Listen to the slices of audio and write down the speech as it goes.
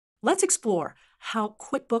Let's explore how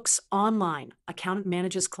QuickBooks Online Accountant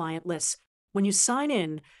manages client lists. When you sign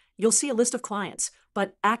in, you'll see a list of clients,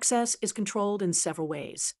 but access is controlled in several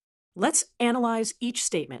ways. Let's analyze each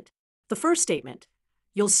statement. The first statement: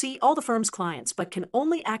 you'll see all the firm's clients, but can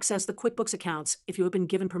only access the QuickBooks accounts if you have been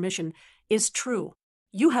given permission, is true.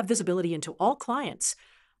 You have visibility into all clients,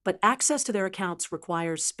 but access to their accounts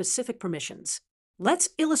requires specific permissions. Let's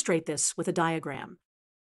illustrate this with a diagram.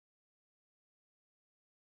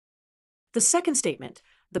 The second statement: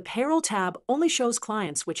 the Payroll tab only shows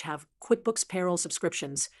clients which have QuickBooks Payroll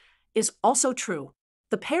subscriptions, is also true.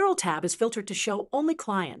 The Payroll tab is filtered to show only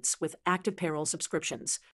clients with active payroll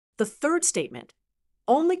subscriptions. The third statement: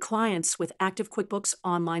 only clients with active QuickBooks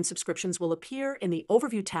Online subscriptions will appear in the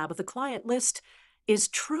Overview tab of the client list, is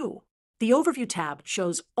true. The Overview tab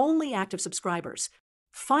shows only active subscribers.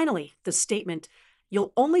 Finally, the statement,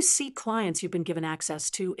 "you'll only see clients you've been given access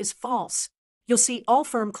to," is false. You'll see all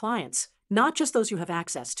firm clients, not just those you have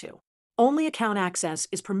access to. Only account access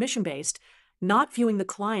is permission-based, not viewing the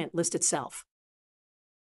client list itself.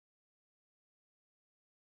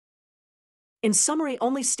 In summary,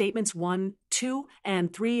 only statements 1, 2,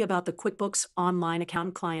 and 3 about the QuickBooks Online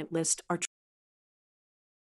Accountant client list are